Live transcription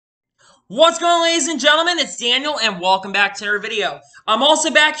What's going on, ladies and gentlemen? It's Daniel, and welcome back to our video. I'm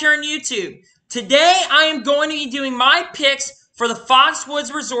also back here on YouTube. Today, I am going to be doing my picks for the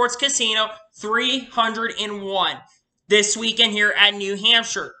Foxwoods Resorts Casino 301 this weekend here at New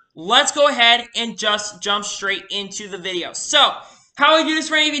Hampshire. Let's go ahead and just jump straight into the video. So, how I do this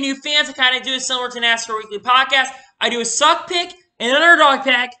for any of you new fans, I kind of do it similar to NASCAR Weekly Podcast. I do a suck pick, an underdog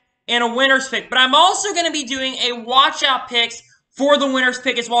pick, and a winner's pick. But I'm also going to be doing a watch-out picks for the winner's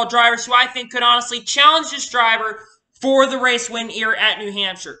pick as well, drivers who I think could honestly challenge this driver for the race win here at New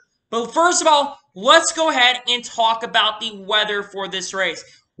Hampshire. But first of all, let's go ahead and talk about the weather for this race.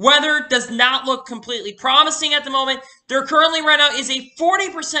 Weather does not look completely promising at the moment. There currently right now is a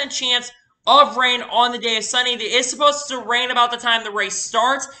 40% chance of rain on the day of Sunday. It is supposed to rain about the time the race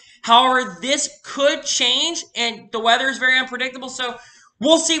starts. However, this could change, and the weather is very unpredictable, so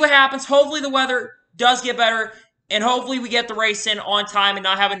we'll see what happens. Hopefully the weather does get better, and hopefully we get the race in on time and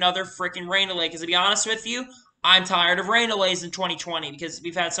not have another freaking rain delay. Because to be honest with you, I'm tired of rain delays in 2020 because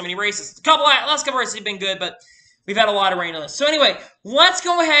we've had so many races. Last couple races have been good, but we've had a lot of rain delays. So anyway, let's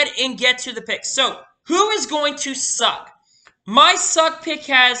go ahead and get to the picks. So who is going to suck? My suck pick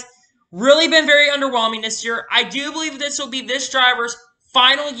has really been very underwhelming this year. I do believe this will be this driver's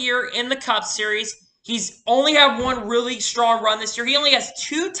final year in the Cup Series. He's only had one really strong run this year. He only has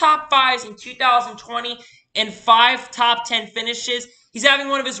 2 top 5s in 2020 and 5 top 10 finishes. He's having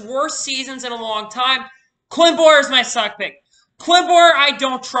one of his worst seasons in a long time. Clint Bowyer is my suck pick. Clint Bowyer, I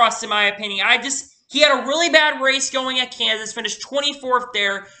don't trust in my opinion. He had a really bad race going at Kansas, finished 24th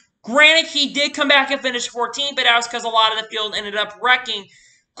there. Granted, he did come back and finish 14th, but that was because a lot of the field ended up wrecking.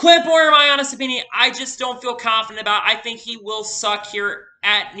 Clint Bowyer, in my honest opinion, I just don't feel confident about. I think he will suck here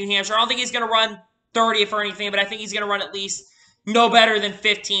at New Hampshire. I don't think he's going to run 30th or anything, but I think he's going to run at least no better than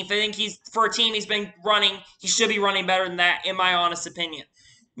 15th. I think for a team he's been running, he should be running better than that, in my honest opinion.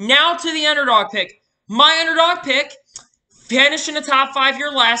 Now to the underdog pick. My underdog pick finished in the top 5 here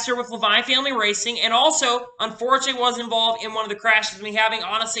last year with Levine Family Racing, and also, unfortunately, was involved in one of the crashes. And having,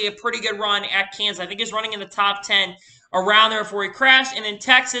 honestly, a pretty good run at Kansas. I think he's running in the top 10 around there before he crashed. And in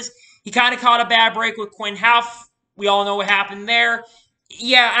Texas, he kind of caught a bad break with Quinn Houff. We all know what happened there.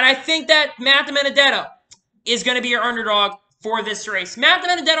 Yeah, and I think that Matt DiBenedetto is going to be your underdog for this race. Matt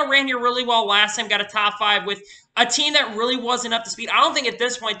DiBenedetto ran here really well last time, got a top 5 with a team that really wasn't up to speed. I don't think at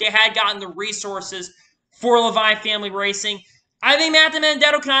this point they had gotten the resources for Levine Family Racing. I think Matt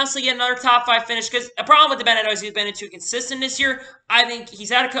DiBenedetto can honestly get another top 5 finish because the problem with DiBenedetto is he's been too consistent this year. I think he's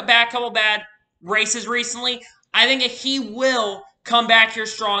had a couple bad races recently. I think that he will come back here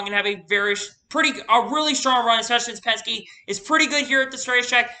strong and have a really strong run, especially since Penske is pretty good here at this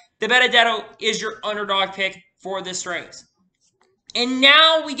racetrack. DiBenedetto is your underdog pick for this race. And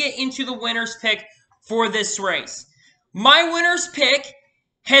now we get into the winner's pick for this race. My winner's pick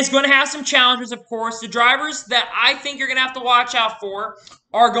is going to have some challenges, of course. The drivers that I think you're going to have to watch out for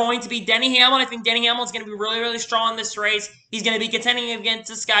are going to be Denny Hamlin. I think Denny Hamlin is going to be really, really strong in this race. He's going to be contending against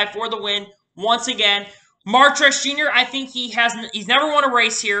this guy for the win once again. Mark Truex Jr., I think he's never won a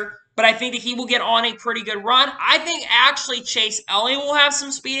race here, but I think that he will get on a pretty good run. I think actually Chase Elliott will have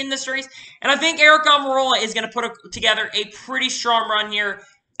some speed in this race. And I think Aric Almirola is going to put together a pretty strong run here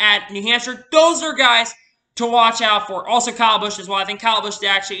at New Hampshire. Those are guys to watch out for. Also Kyle Busch as well. I think Kyle Busch is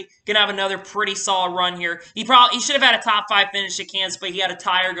actually going to have another pretty solid run here. He should have had a top 5 finish at Kansas, but he had a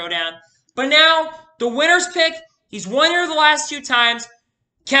tire go down. But now, the winner's pick, he's won here the last 2 times,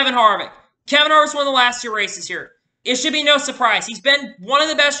 Kevin Harvick. Kevin Harvick's won the last 2 races here. It should be no surprise. He's been one of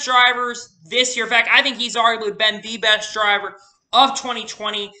the best drivers this year. In fact, I think he's arguably been the best driver of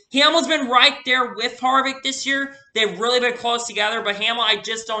 2020. Hamlin's been right there with Harvick this year. They've really been close together, but Hamlin I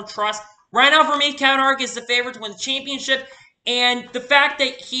just don't trust. Right now for me, Kevin Harvick is the favorite to win the championship, and the fact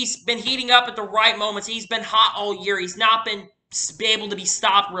that he's been heating up at the right moments, he's been hot all year. He's not been able to be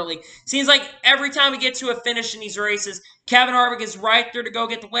stopped, really. Seems like every time we get to a finish in these races, Kevin Harvick is right there to go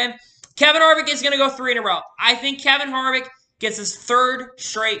get the win. Kevin Harvick is going to go 3 in a row. I think Kevin Harvick gets his 3rd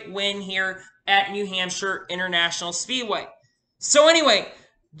straight win here at New Hampshire International Speedway. So anyway,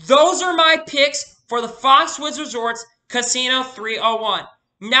 those are my picks for the Foxwoods Resorts Casino 301.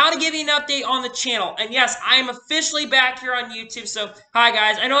 Now to give you an update on the channel. And yes, I am officially back here on YouTube. So, hi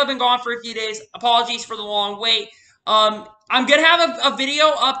guys. I know I've been gone for a few days. Apologies for the long wait. I'm going to have a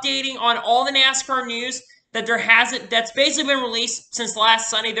video updating on all the NASCAR news that's basically been released since last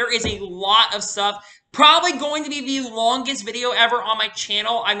Sunday. There is a lot of stuff. Probably going to be the longest video ever on my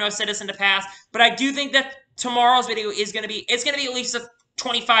channel. I know I've said this in the past, but I do think that tomorrow's video is going to be, it's going to be at least a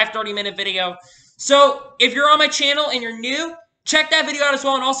 25, 30-minute video. So, if you're on my channel and you're new, check that video out as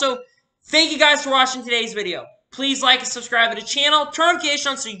well. And also, thank you guys for watching today's video. Please like and subscribe to the channel. Turn notifications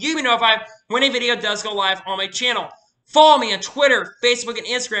on so you'll be notified when a video does go live on my channel. Follow me on Twitter, Facebook, and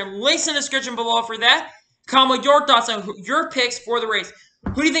Instagram. Links in the description below for that. Comment your thoughts on your picks for the race.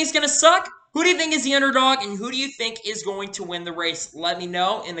 Who do you think is going to suck? Who do you think is the underdog? And who do you think is going to win the race? Let me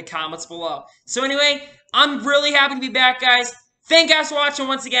know in the comments below. So anyway, I'm really happy to be back, guys. Thank you guys for watching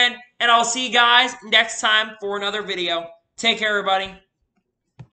once again. And I'll see you guys next time for another video. Take care, everybody.